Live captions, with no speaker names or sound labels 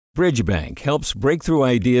Bridgebank helps breakthrough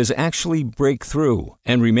ideas actually break through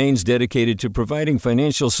and remains dedicated to providing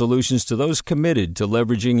financial solutions to those committed to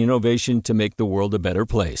leveraging innovation to make the world a better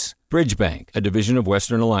place. Bridgebank, a division of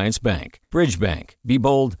Western Alliance Bank. Bridgebank. Be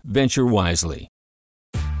bold, venture wisely.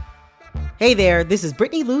 Hey there, this is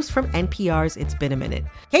Brittany Luce from NPR's It's Been a Minute.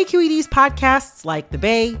 KQED's podcasts like The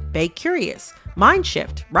Bay, Bay Curious, Mind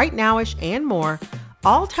Shift, Right Nowish, and more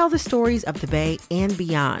all tell the stories of the Bay and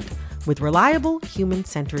beyond with reliable,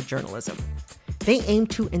 human-centered journalism. They aim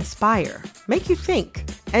to inspire, make you think,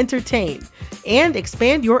 entertain, and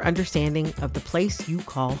expand your understanding of the place you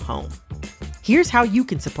call home. Here's how you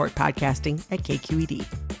can support podcasting at KQED.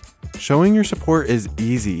 Showing your support is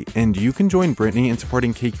easy, and you can join Brittany in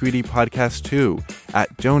supporting KQED Podcast too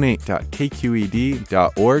at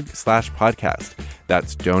donate.kqed.org/podcast.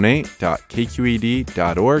 That's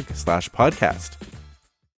donate.kqed.org/podcast.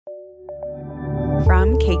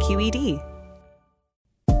 From KQED.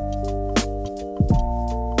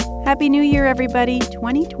 Happy New Year, everybody.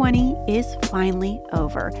 2020 is finally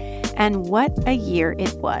over. And what a year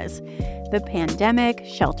it was. The pandemic,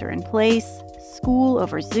 shelter in place, school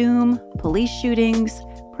over Zoom, police shootings,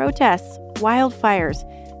 protests, wildfires,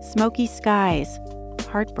 smoky skies,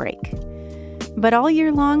 heartbreak. But all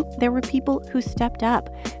year long, there were people who stepped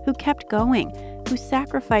up, who kept going, who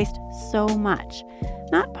sacrificed so much.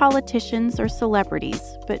 Not politicians or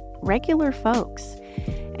celebrities, but regular folks.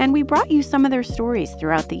 And we brought you some of their stories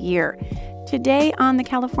throughout the year. Today on the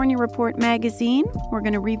California Report magazine, we're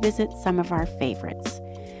going to revisit some of our favorites.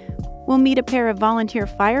 We'll meet a pair of volunteer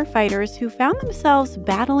firefighters who found themselves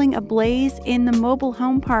battling a blaze in the mobile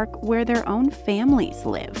home park where their own families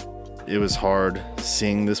live. It was hard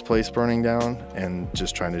seeing this place burning down and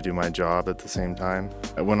just trying to do my job at the same time.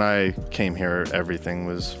 When I came here, everything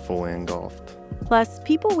was fully engulfed. Plus,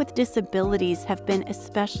 people with disabilities have been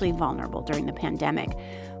especially vulnerable during the pandemic.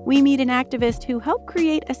 We meet an activist who helped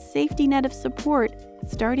create a safety net of support,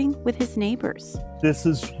 starting with his neighbors. This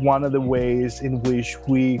is one of the ways in which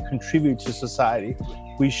we contribute to society.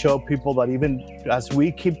 We show people that even as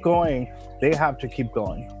we keep going, they have to keep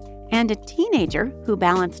going. And a teenager who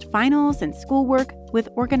balanced finals and schoolwork with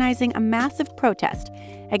organizing a massive protest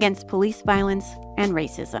against police violence and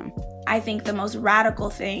racism. I think the most radical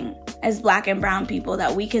thing as Black and brown people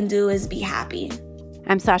that we can do is be happy.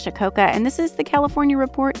 I'm Sasha Coca, and this is the California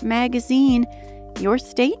Report magazine. Your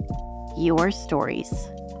state, your stories.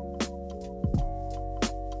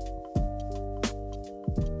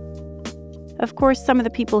 Of course, some of the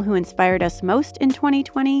people who inspired us most in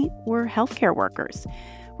 2020 were healthcare workers.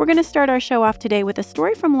 We're going to start our show off today with a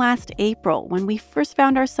story from last April when we first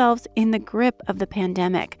found ourselves in the grip of the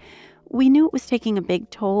pandemic. We knew it was taking a big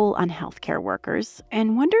toll on healthcare workers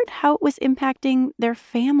and wondered how it was impacting their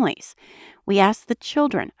families. We asked the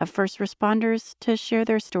children of first responders to share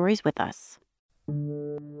their stories with us.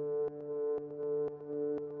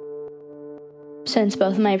 Since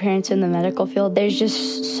both of my parents are in the medical field, there's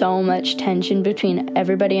just so much tension between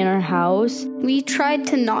everybody in our house. We tried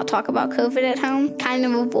to not talk about COVID at home, kind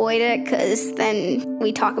of avoid it, because then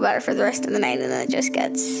we talk about it for the rest of the night and then it just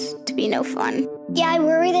gets to be no fun. Yeah, I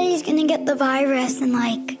worry that he's going to get the virus and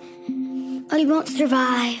he won't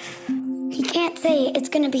survive. He can't say it's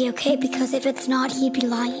going to be okay because if it's not, he'd be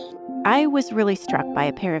lying. I was really struck by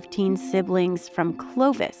a pair of teen siblings from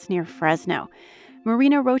Clovis near Fresno.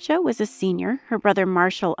 Marina Rocha was a senior, her brother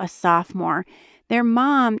Marshall a sophomore. Their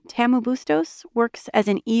mom, Tamu Bustos, works as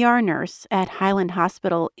an ER nurse at Highland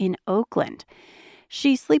Hospital in Oakland.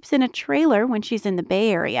 She sleeps in a trailer when she's in the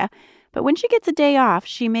Bay Area, but when she gets a day off,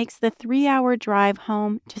 she makes the 3-hour drive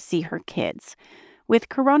home to see her kids. With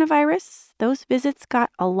coronavirus, those visits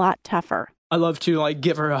got a lot tougher. I love to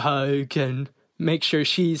give her a hug and make sure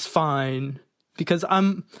she's fine because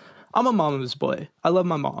I'm a mama's boy. I love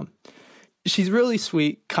my mom. She's really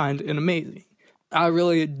sweet, kind, and amazing. I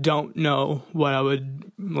really don't know what I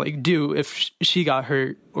would do if she got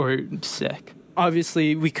hurt or sick.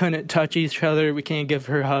 Obviously, we couldn't touch each other. We can't give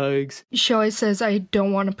her hugs. She always says, I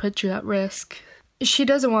don't want to put you at risk. She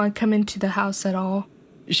doesn't want to come into the house at all.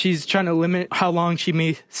 She's trying to limit how long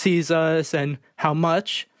she sees us and how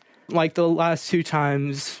much. Like the last 2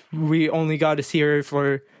 times, we only got to see her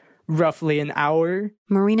for roughly an hour.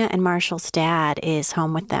 Marina and Marshall's dad is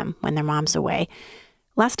home with them when their mom's away.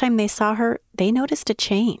 Last time they saw her, they noticed a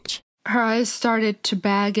change. Her eyes started to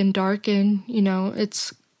bag and darken.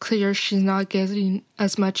 It's clear she's not getting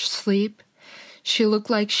as much sleep. She looked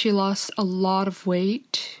like she lost a lot of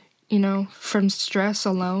weight, from stress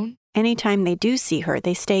alone. Anytime they do see her,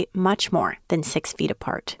 they stay much more than 6 feet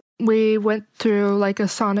apart. We went through a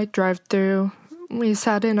Sonic drive-through We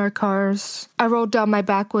sat in our cars. I rolled down my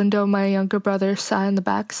back window. My younger brother sat in the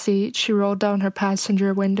back seat. She rolled down her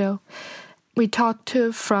passenger window. We talked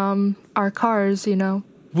from our cars,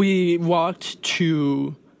 We walked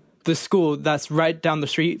to the school that's right down the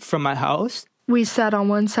street from my house. We sat on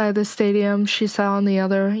one side of the stadium. She sat on the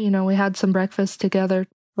other. We had some breakfast together.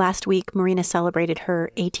 Last week, Marina celebrated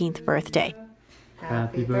her 18th birthday.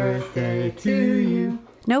 Happy birthday to you.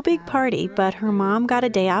 No big party, but her mom got a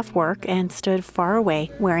day off work and stood far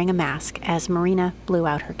away wearing a mask as Marina blew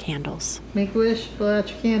out her candles. Make a wish, blow out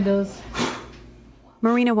your candles.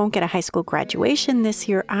 Marina won't get a high school graduation this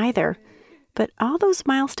year either. But all those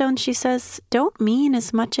milestones, she says, don't mean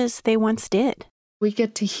as much as they once did. We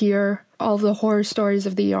get to hear all the horror stories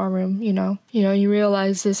of the ER room, You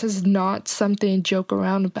realize this is not something to joke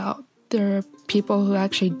around about. There are people who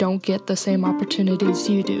actually don't get the same opportunities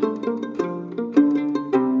you do.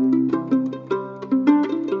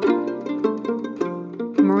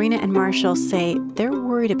 Marina and Marshall say they're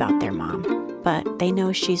worried about their mom, but they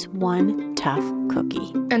know she's one tough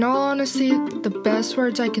cookie. In all honesty, the best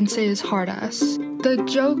words I can say is hard ass. The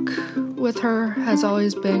joke with her has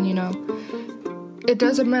always been, it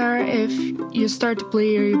doesn't matter if you start to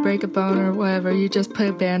bleed or you break a bone or whatever, you just put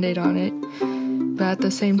a Band-Aid on it. But at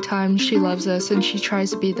the same time, she loves us and she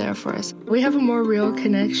tries to be there for us. We have a more real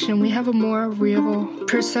connection. We have a more real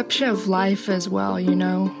perception of life as well,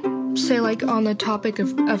 Say, on the topic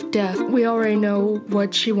of death, we already know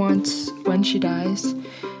what she wants when she dies.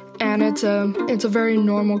 And it's a very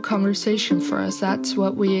normal conversation for us. That's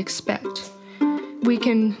what we expect. We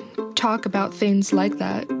can talk about things like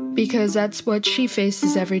that because that's what she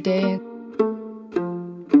faces every day.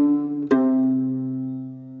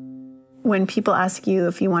 When people ask you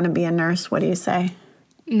if you want to be a nurse, what do you say?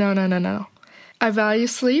 No. I value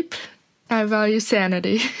sleep. I value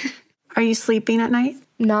sanity. Are you sleeping at night?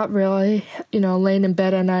 Not really. Laying in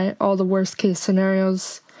bed at night, all the worst case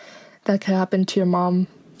scenarios that could happen to your mom,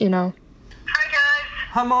 Hi, guys.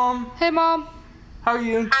 Hi, Mom. Hey, Mom. How are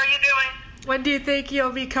you? How are you doing? When do you think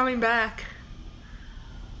you'll be coming back?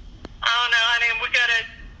 I don't know, honey.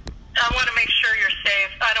 I want to make sure you're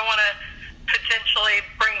safe. I don't want to potentially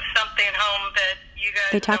bring something home that you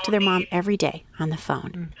guys They talk to their mom need. every day on the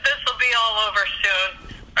phone. This will be all over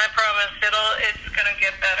soon. I promise. It's going to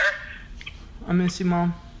get better. I miss you,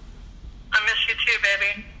 Mom. I miss you too,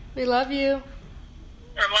 baby. We love you.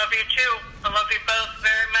 I love you too. I love you both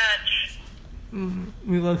very much.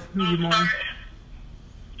 We love you, Mom.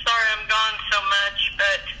 Sorry I'm gone so much,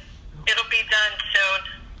 but it'll be done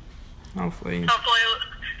soon. Hopefully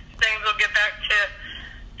Things will get back to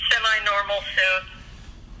semi-normal soon.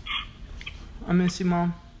 I miss you,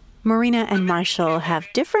 Mom. Marina and Marshall have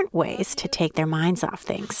different ways to take their minds off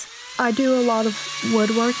things. I do a lot of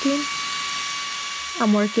woodworking.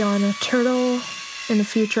 I'm working on a turtle. In the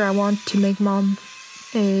future, I want to make Mom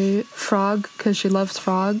a frog because she loves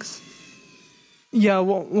frogs. Yeah,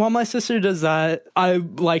 well, while my sister does that, I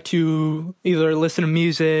like to either listen to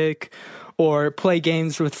music or play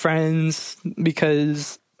games with friends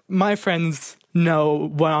because my friends know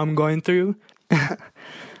what I'm going through,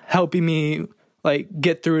 helping me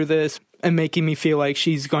get through this and making me feel like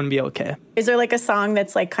she's going to be okay. Is there a song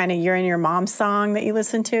that's kind of you're and your mom's song that you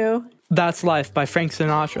listen to? That's Life by Frank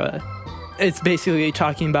Sinatra. It's basically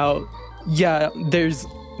talking about,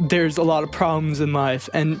 there's a lot of problems in life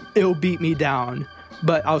and it'll beat me down,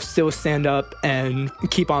 but I'll still stand up and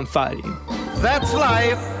keep on fighting. That's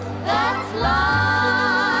life. That's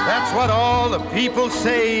life. That's what all the people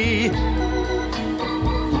say.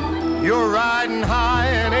 You're riding high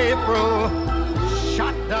in April,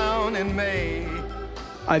 shot down in May.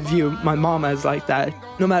 I view my mom as like that.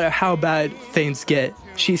 No matter how bad things get,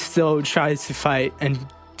 she still tries to fight and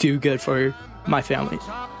do good for my family.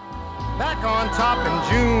 Back on top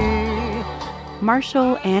in June.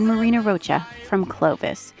 Marshall and Marina Rocha from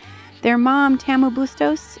Clovis. Their mom, Tamu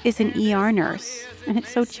Bustos, is an ER nurse, and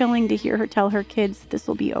it's so chilling to hear her tell her kids this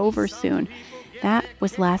will be over soon. That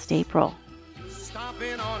was last April.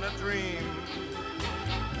 Stopping on a dream,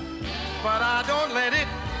 but I don't let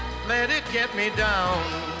it get me down.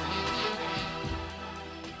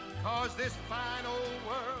 'Cause this fine old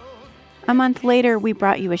world. A month later, we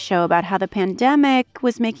brought you a show about how the pandemic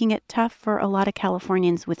was making it tough for a lot of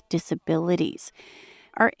Californians with disabilities.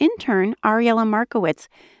 Our intern, Ariela Markowitz,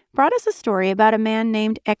 brought us a story about a man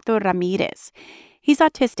named Hector Ramirez. He's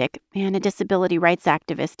autistic and a disability rights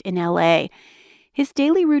activist in LA. His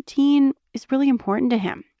daily routine is really important to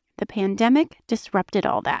him. The pandemic disrupted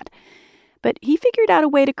all that. But he figured out a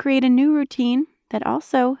way to create a new routine that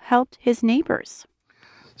also helped his neighbors.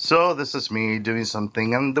 So this is me doing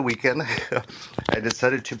something on the weekend. I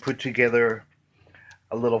decided to put together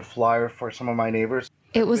a little flyer for some of my neighbors.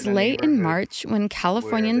 It was late in March when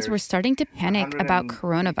Californians were starting to panic about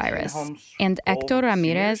coronavirus, and Hector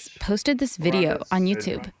Ramirez posted this video on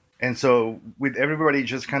YouTube. And so with everybody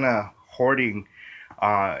just kind of hoarding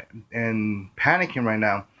and panicking right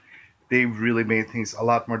now, they really made things a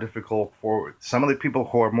lot more difficult for some of the people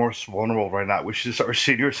who are most vulnerable right now, which is our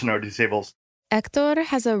seniors and our disabled. Hector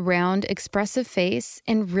has a round, expressive face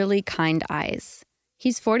and really kind eyes.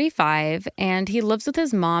 He's 45, and he lives with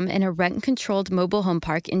his mom in a rent-controlled mobile home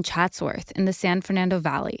park in Chatsworth in the San Fernando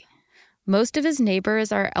Valley. Most of his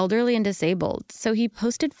neighbors are elderly and disabled, so he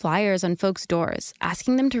posted flyers on folks' doors,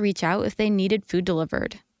 asking them to reach out if they needed food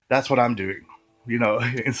delivered. That's what I'm doing,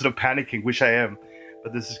 instead of panicking, which I am.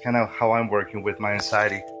 But this is kind of how I'm working with my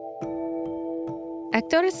anxiety.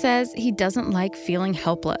 Hector says he doesn't like feeling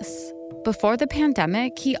helpless. Before the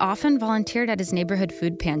pandemic, he often volunteered at his neighborhood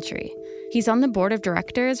food pantry. He's on the board of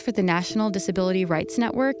directors for the National Disability Rights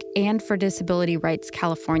Network and for Disability Rights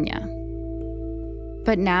California.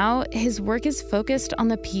 But now, his work is focused on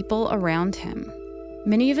the people around him.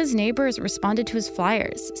 Many of his neighbors responded to his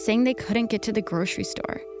flyers, saying they couldn't get to the grocery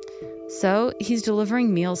store. So he's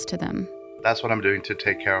delivering meals to them. That's what I'm doing to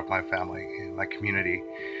take care of my family and my community.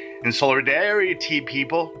 In solidarity,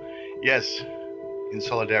 people. Yes, in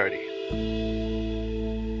solidarity.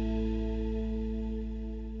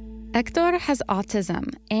 Hector has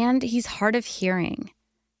autism, and he's hard of hearing.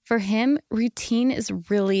 For him, routine is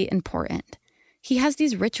really important. He has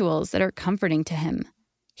these rituals that are comforting to him.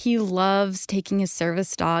 He loves taking his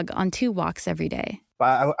service dog on 2 walks every day.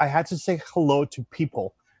 I had to say hello to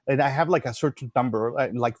people. And I have like a certain number,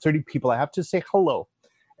 like 30 people. I have to say hello.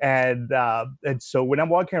 And so when I'm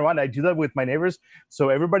walking around, I do that with my neighbors. So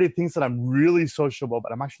everybody thinks that I'm really sociable,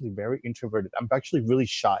 but I'm actually very introverted. I'm actually really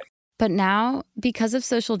shy. But now, because of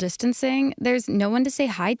social distancing, there's no one to say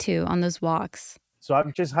hi to on those walks. So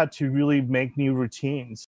I've just had to really make new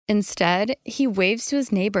routines. Instead, he waves to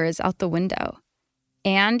his neighbors out the window.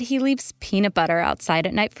 And he leaves peanut butter outside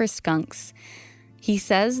at night for skunks. He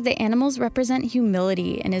says the animals represent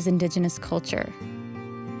humility in his indigenous culture.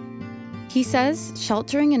 He says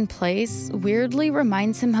sheltering in place weirdly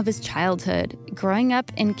reminds him of his childhood, growing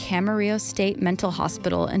up in Camarillo State Mental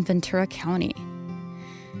Hospital in Ventura County.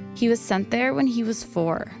 He was sent there when he was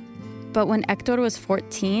 4. But when Hector was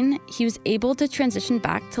 14, he was able to transition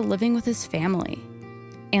back to living with his family.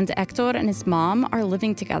 And Hector and his mom are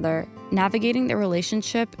living together, navigating their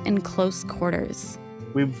relationship in close quarters.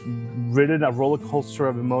 We've ridden a roller coaster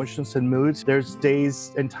of emotions and moods. There's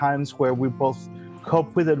days and times where we both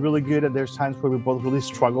cope with it really good, and there's times where we both really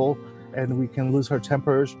struggle and we can lose our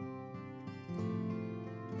tempers.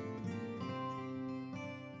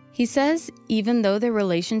 He says even though their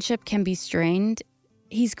relationship can be strained,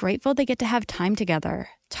 he's grateful they get to have time together,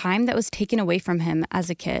 time that was taken away from him as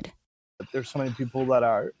a kid. There's so many people that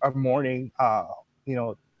are mourning,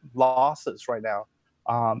 losses right now.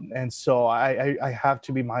 And so I have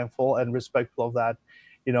to be mindful and respectful of that,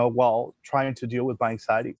 while trying to deal with my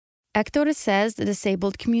anxiety. Hector says the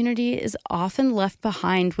disabled community is often left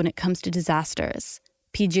behind when it comes to disasters.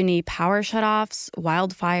 PG&E power shutoffs,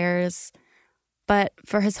 wildfires. But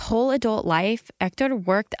for his whole adult life, Hector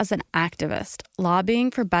worked as an activist,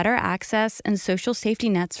 lobbying for better access and social safety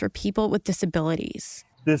nets for people with disabilities.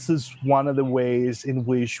 This is one of the ways in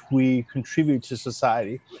which we contribute to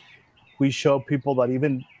society. We show people that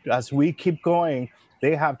even as we keep going,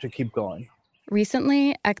 they have to keep going.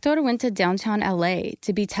 Recently, Hector went to downtown LA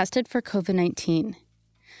to be tested for COVID-19.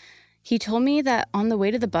 He told me that on the way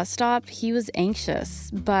to the bus stop, he was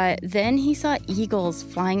anxious, but then he saw eagles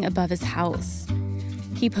flying above his house.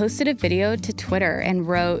 He posted a video to Twitter and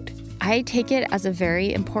wrote, "I take it as a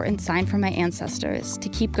very important sign from my ancestors to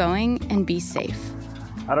keep going and be safe."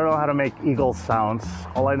 I don't know how to make eagle sounds.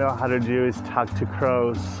 All I know how to do is talk to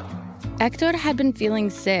crows. Hector had been feeling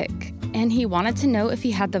sick, and he wanted to know if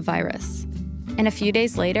he had the virus. And a few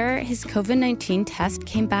days later, his COVID-19 test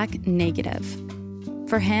came back negative.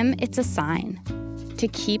 For him, it's a sign to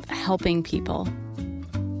keep helping people.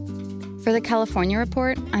 For the California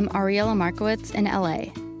Report, I'm Ariela Markowitz in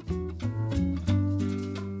LA.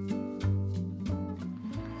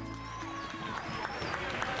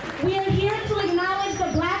 We are here to acknowledge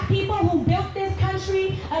the Black people who built this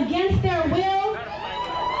country against their will,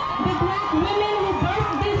 the Black women who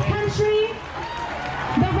birthed this country,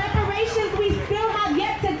 the reparations we still have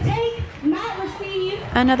yet to take, not receive.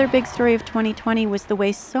 Another big story of 2020 was the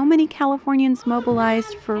way so many Californians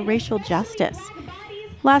mobilized for racial justice.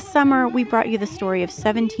 Last summer, we brought you the story of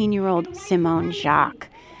 17-year-old Simone Jacques.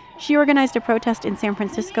 She organized a protest in San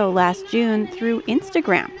Francisco last June through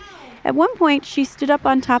Instagram. At one point, she stood up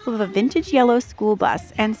on top of a vintage yellow school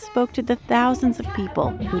bus and spoke to the thousands of people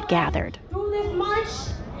who'd gathered. Through this march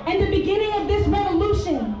and the beginning of this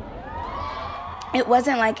revolution. It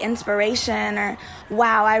wasn't like inspiration or,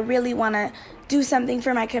 wow, I really want to do something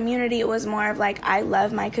for my community. It was more of like, I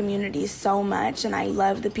love my community so much and I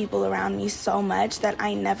love the people around me so much that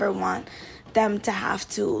I never want them to have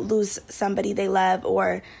to lose somebody they love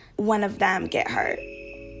or one of them get hurt.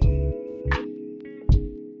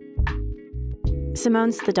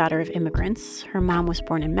 Simone's the daughter of immigrants. Her mom was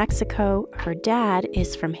born in Mexico. Her dad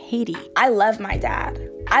is from Haiti. I love my dad.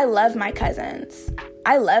 I love my cousins.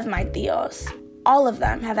 I love my tios. All of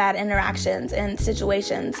them have had interactions and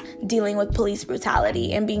situations dealing with police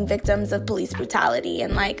brutality and being victims of police brutality.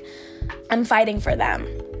 And I'm fighting for them.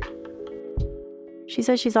 She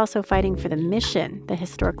says she's also fighting for the Mission, the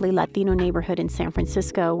historically Latino neighborhood in San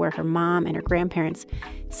Francisco where her mom and her grandparents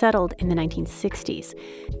settled in the 1960s.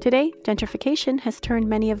 Today, gentrification has turned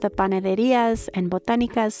many of the panaderias and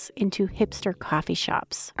botanicas into hipster coffee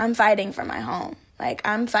shops. I'm fighting for my home.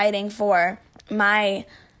 I'm fighting for my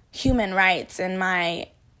human rights and my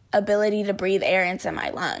ability to breathe air into my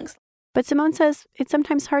lungs. But Simone says it's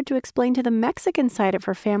sometimes hard to explain to the Mexican side of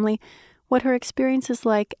her family what her experience is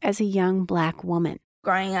like as a young Black woman.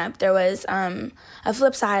 Growing up, there was a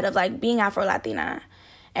flip side of being Afro-Latina,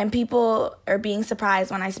 and people are being surprised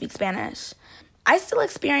when I speak Spanish. I still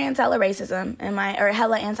experience hella racism or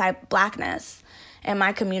hella anti-Blackness in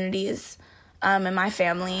my communities, in my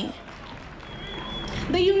family.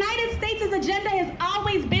 The United States' agenda has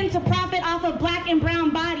always been to profit off of Black and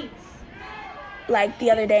brown bodies. The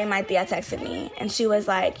other day, my tia texted me, and she was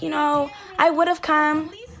like, I would have come,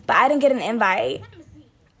 but I didn't get an invite.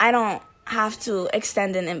 I don't have to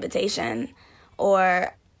extend an invitation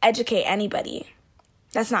or educate anybody.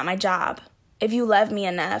 That's not my job. If you love me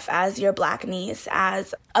enough as your Black niece,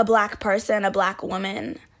 as a Black person, a Black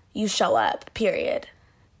woman, you show up, period.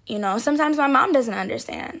 Sometimes my mom doesn't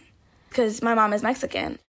understand because my mom is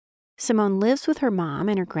Mexican. Simone lives with her mom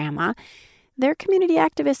and her grandma. They're community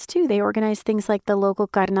activists, too. They organize things like the local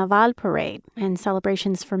Carnaval parade and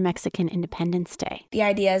celebrations for Mexican Independence Day. The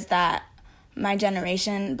ideas that my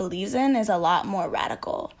generation believes in is a lot more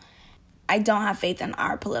radical. I don't have faith in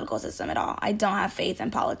our political system at all. I don't have faith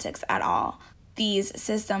in politics at all. These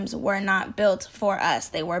systems were not built for us.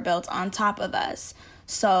 They were built on top of us.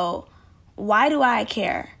 So why do I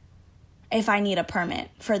care if I need a permit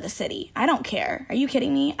for the city? I don't care. Are you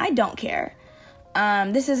kidding me? I don't care.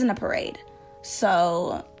 This isn't a parade.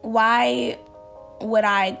 So why would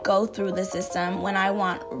I go through the system when I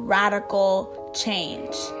want radical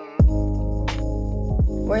change?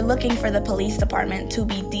 We're looking for the police department to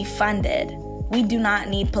be defunded. We do not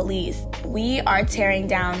need police. We are tearing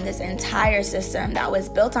down this entire system that was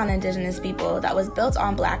built on Indigenous people, that was built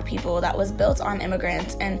on Black people, that was built on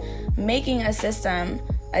immigrants, and making a system,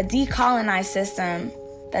 a decolonized system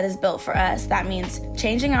that is built for us. That means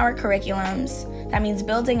changing our curriculums. That means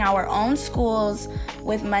building our own schools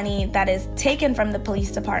with money that is taken from the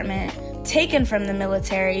police department, taken from the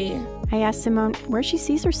military. I asked Simone where she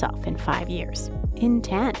sees herself in 5 years, in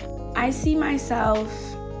 10. I see myself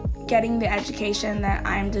getting the education that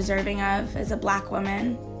I'm deserving of as a Black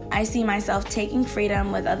woman. I see myself taking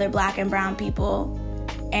freedom with other Black and brown people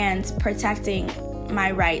and protecting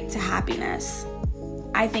my right to happiness.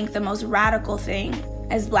 I think the most radical thing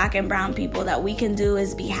as Black and brown people that we can do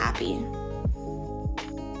is be happy.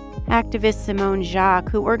 Activist Simone Jacques,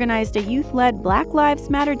 who organized a youth-led Black Lives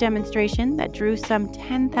Matter demonstration that drew some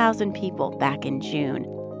 10,000 people back in June.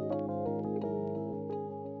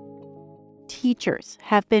 Teachers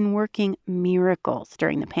have been working miracles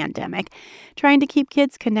during the pandemic, trying to keep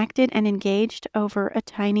kids connected and engaged over a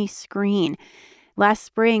tiny screen. Last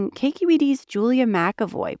spring, KQED's Julia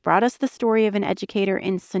McAvoy brought us the story of an educator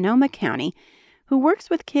in Sonoma County who works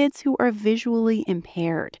with kids who are visually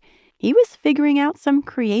impaired. He was figuring out some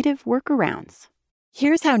creative workarounds.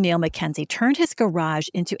 Here's how Neil McKenzie turned his garage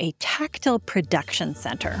into a tactile production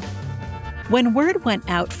center. When word went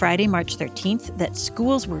out Friday, March 13th, that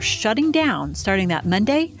schools were shutting down starting that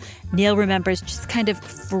Monday, Neil remembers just kind of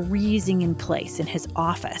freezing in place in his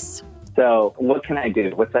office. So what can I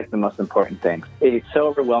do? What's the most important thing? It's so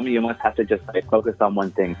overwhelming, you almost have to just focus on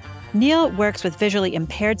one thing. Neil works with visually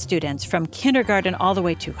impaired students from kindergarten all the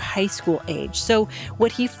way to high school age. So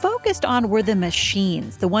what he focused on were the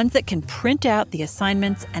machines, the ones that can print out the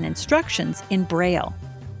assignments and instructions in Braille.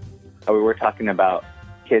 We were talking about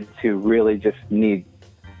kids who really just need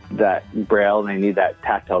that Braille and they need that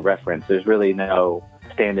tactile reference. There's really no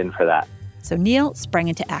stand-in for that. So Neil sprang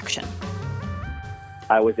into action.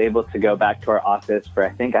 I was able to go back to our office for, I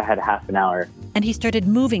think I had half an hour. And he started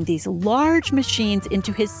moving these large machines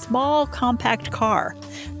into his small, compact car.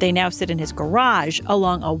 They now sit in his garage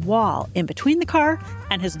along a wall in between the car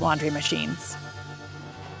and his laundry machines.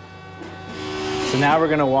 So now we're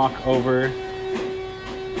gonna walk over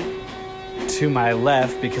to my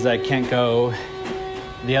left because I can't go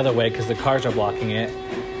the other way because the cars are blocking it.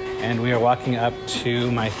 And we are walking up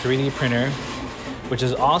to my 3D printer, which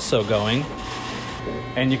is also going.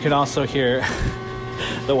 And you can also hear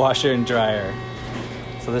the washer and dryer.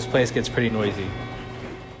 So this place gets pretty noisy.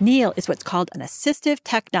 Neil is what's called an assistive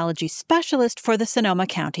technology specialist for the Sonoma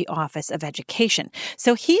County Office of Education.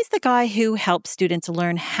 So he's the guy who helps students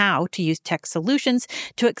learn how to use tech solutions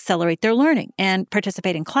to accelerate their learning and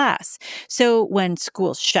participate in class. So when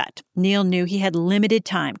schools shut, Neil knew he had limited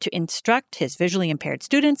time to instruct his visually impaired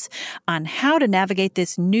students on how to navigate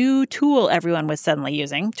this new tool everyone was suddenly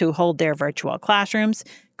using to hold their virtual classrooms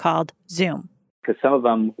called Zoom. Because some of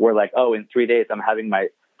them were like, oh, in 3 days, I'm having my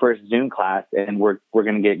first Zoom class and we're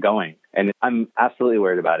going to get going. And I'm absolutely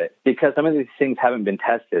worried about it because some of these things haven't been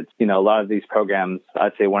tested. You know, a lot of these programs,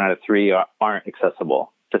 I'd say 1 out of 3 aren't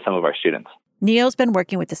accessible to some of our students. Neil's been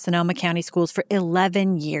working with the Sonoma County schools for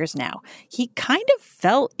 11 years now. He kind of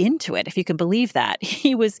fell into it, if you can believe that.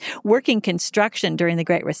 He was working construction during the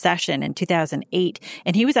Great Recession in 2008,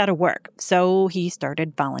 and he was out of work. So he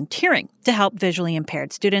started volunteering to help visually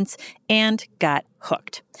impaired students and got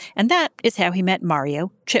hooked. And that is how he met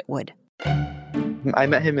Mario Chitwood. I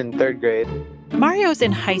met him in 3rd grade. Mario's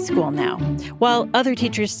in high school now. While other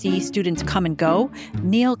teachers see students come and go,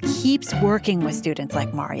 Neil keeps working with students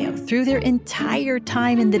like Mario through their entire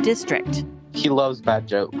time in the district. He loves bad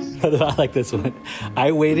jokes. I like this one.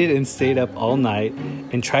 I waited and stayed up all night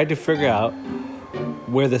and tried to figure out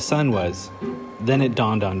where the sun was. Then it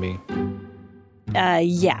dawned on me.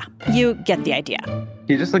 Yeah, you get the idea.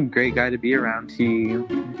 He's just a great guy to be around. He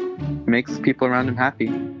makes people around him happy.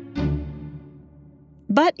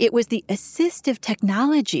 But it was the assistive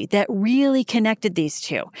technology that really connected these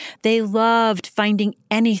two. They loved finding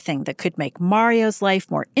anything that could make Mario's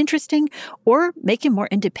life more interesting or make him more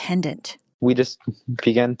independent. We just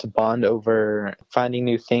began to bond over finding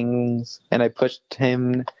new things, and I pushed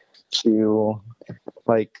him to,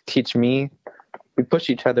 teach me. We push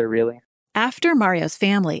each other, really. After Mario's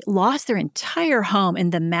family lost their entire home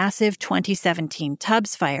in the massive 2017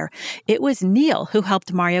 Tubbs fire, it was Neil who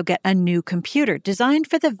helped Mario get a new computer designed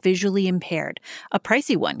for the visually impaired, a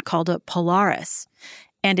pricey one called a Polaris.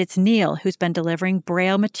 And it's Neil who's been delivering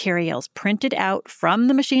Braille materials printed out from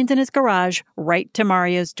the machines in his garage right to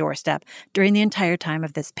Mario's doorstep during the entire time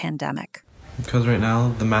of this pandemic. Because right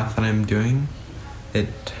now, the math that I'm doing, it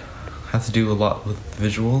has to do a lot with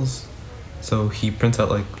visuals. So he prints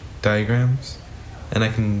out diagrams, and I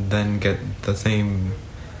can then get the same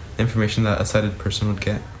information that a sighted person would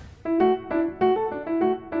get.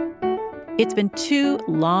 It's been 2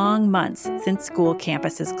 long months since school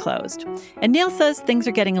campuses closed, and Neil says things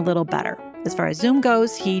are getting a little better. As far as Zoom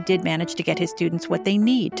goes, he did manage to get his students what they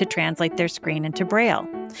need to translate their screen into Braille.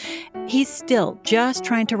 He's still just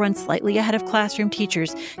trying to run slightly ahead of classroom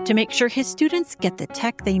teachers to make sure his students get the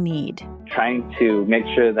tech they need. Trying to make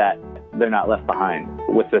sure that they're not left behind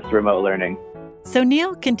with this remote learning. So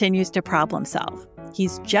Neil continues to problem solve.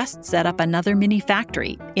 He's just set up another mini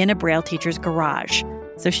factory in a Braille teacher's garage,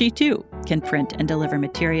 so she too can print and deliver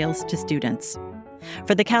materials to students.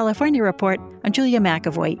 For the California Report, I'm Julia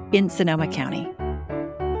McAvoy in Sonoma County.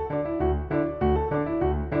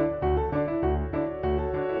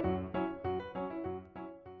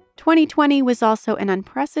 "2020 was also an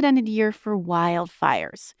unprecedented year for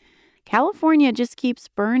wildfires. California just keeps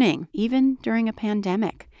burning, even during a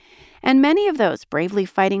pandemic. And many of those bravely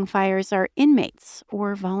fighting fires are inmates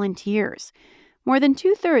or volunteers. More than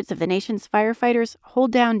 2/3 of the nation's firefighters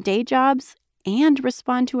hold down day jobs and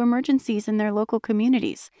respond to emergencies in their local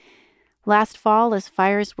communities. Last fall, as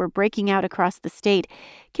fires were breaking out across the state,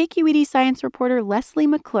 KQED science reporter Leslie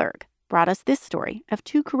McClurg brought us this story of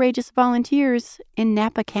 2 courageous volunteers in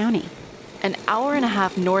Napa County. An hour and a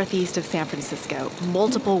half northeast of San Francisco,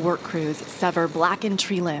 multiple work crews sever blackened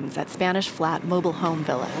tree limbs at Spanish Flat Mobile Home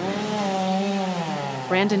Villa.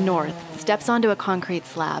 Brandon North steps onto a concrete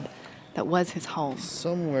slab that was his home.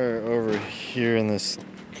 Somewhere over here in this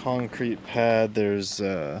concrete pad, there's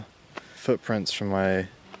footprints from my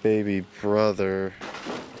baby brother.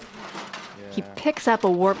 He picks up a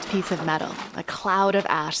warped piece of metal. A cloud of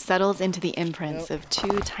ash settles into the imprints of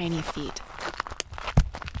 2 tiny feet.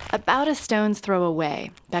 About a stone's throw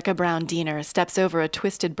away, Becca Brown Diener steps over a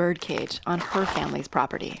twisted birdcage on her family's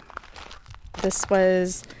property. This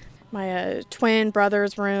was my twin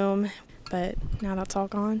brother's room. but now that's all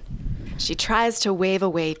gone. She tries to wave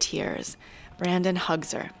away tears. Brandon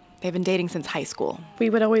hugs her. They've been dating since high school. We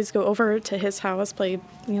would always go over to his house, play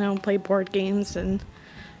board games, and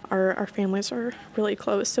our families are really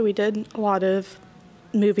close. So we did a lot of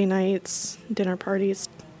movie nights, dinner parties,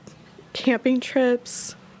 camping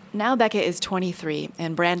trips. Now Becca is 23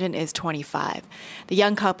 and Brandon is 25. The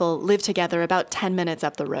young couple live together about 10 minutes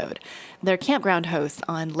up the road. They're campground hosts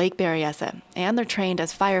on Lake Berryessa, and they're trained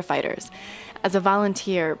as firefighters. As a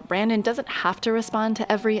volunteer, Brandon doesn't have to respond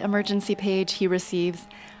to every emergency page he receives,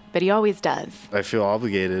 but he always does. I feel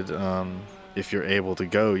obligated. If you're able to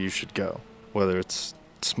go, you should go. Whether it's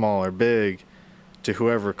small or big, to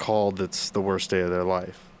whoever called that's the worst day of their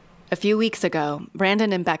life. A few weeks ago,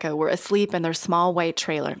 Brandon and Becca were asleep in their small white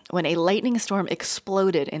trailer when a lightning storm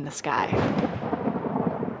exploded in the sky.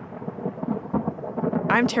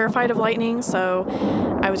 I'm terrified of lightning, so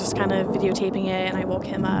I was just kind of videotaping it, and I woke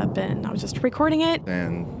him up, and I was just recording it.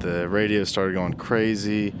 And the radio started going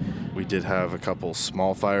crazy. We did have a couple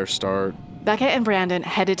small fires start. Becca and Brandon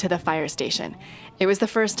headed to the fire station. It was the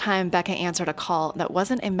first time Becca answered a call that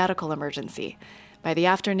wasn't a medical emergency. By the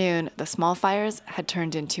afternoon, the small fires had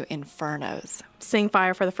turned into infernos. Seeing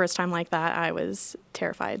fire for the first time like that, I was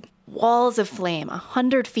terrified. Walls of flame,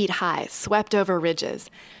 100 feet high, swept over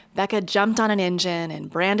ridges. Becca jumped on an engine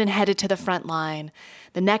and Brandon headed to the front line.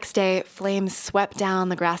 The next day, flames swept down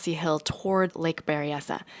the grassy hill toward Lake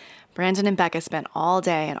Berryessa. Brandon and Becca spent all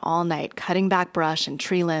day and all night cutting back brush and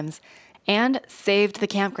tree limbs and saved the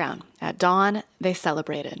campground. At dawn, they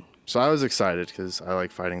celebrated. So I was excited because I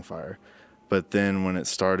like fighting fire. But then when it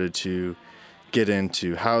started to get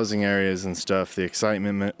into housing areas and stuff, the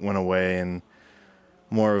excitement went away and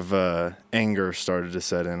more of anger started to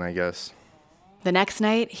set in, I guess. The next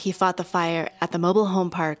night, he fought the fire at the mobile home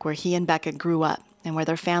park where he and Becca grew up and where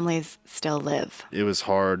their families still live. It was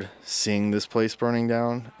hard seeing this place burning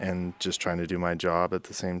down and just trying to do my job at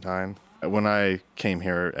the same time. When I came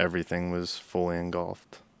here, everything was fully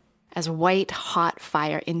engulfed. As white, hot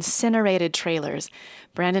fire incinerated trailers,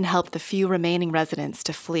 Brandon helped the few remaining residents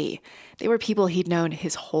to flee. They were people he'd known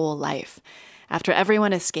his whole life. After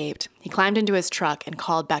everyone escaped, he climbed into his truck and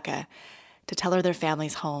called Becca to tell her their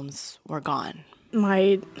families' homes were gone.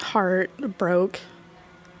 My heart broke.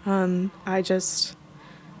 I just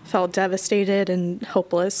felt devastated and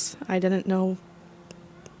hopeless. I didn't know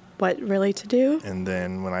what really to do. And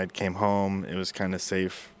then when I came home, it was kind of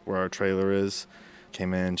safe where our trailer is.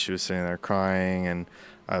 Came in, she was sitting there crying, and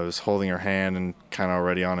I was holding her hand and kind of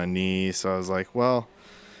already on a knee. So I was like, well,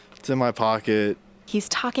 it's in my pocket. He's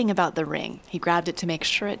talking about the ring. He grabbed it to make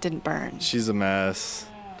sure it didn't burn. She's a mess.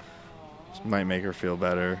 Might make her feel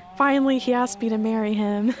better. Finally, he asked me to marry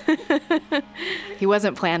him. He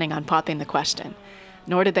wasn't planning on popping the question,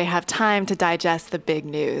 nor did they have time to digest the big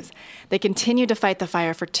news. They continued to fight the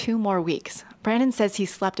fire for 2 more weeks. Brandon says he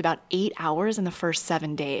slept about 8 hours in the first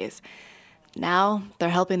 7 days. Now, they're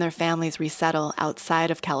helping their families resettle outside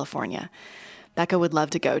of California. Becca would love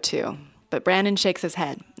to go too, but Brandon shakes his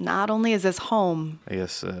head. Not only is this home... I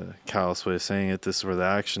guess a callous way of saying it, this is where the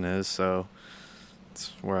action is, so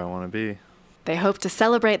it's where I want to be. They hope to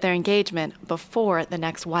celebrate their engagement before the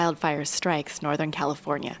next wildfire strikes Northern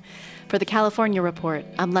California. For the California Report,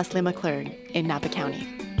 I'm Leslie McClure in Napa County.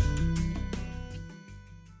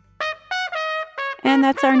 And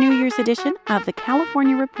that's our New Year's edition of the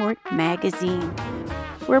California Report magazine.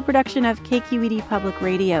 We're a production of KQED Public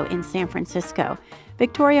Radio in San Francisco.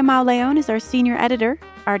 Victoria Mauleon is our senior editor.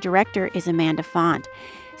 Our director is Amanda Font.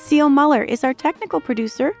 Seal Muller is our technical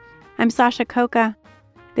producer. I'm Sasha Coca.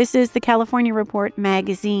 This is the California Report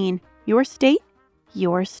magazine. Your state,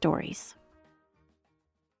 your stories.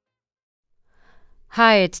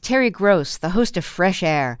 Hi, it's Terry Gross, the host of Fresh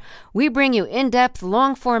Air. We bring you in-depth,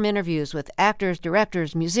 long-form interviews with actors,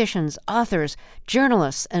 directors, musicians, authors,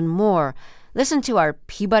 journalists, and more. Listen to our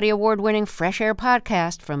Peabody Award-winning Fresh Air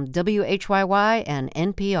podcast from WHYY and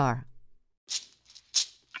NPR.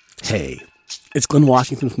 Hey, it's Glenn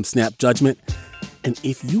Washington from Snap Judgment. And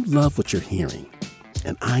if you love what you're hearing,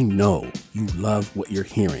 and I know you love what you're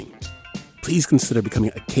hearing, please consider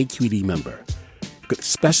becoming a KQED member. Get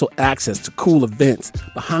special access to cool events,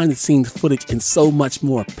 behind-the-scenes footage, and so much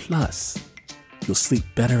more. Plus, you'll sleep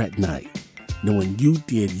better at night knowing you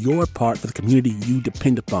did your part for the community you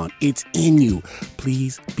depend upon. It's in you.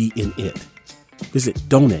 Please be in it. Visit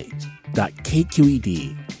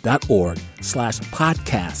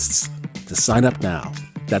donate.kqed.org/podcasts to sign up now.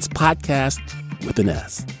 That's podcast with an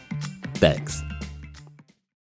S. Thanks.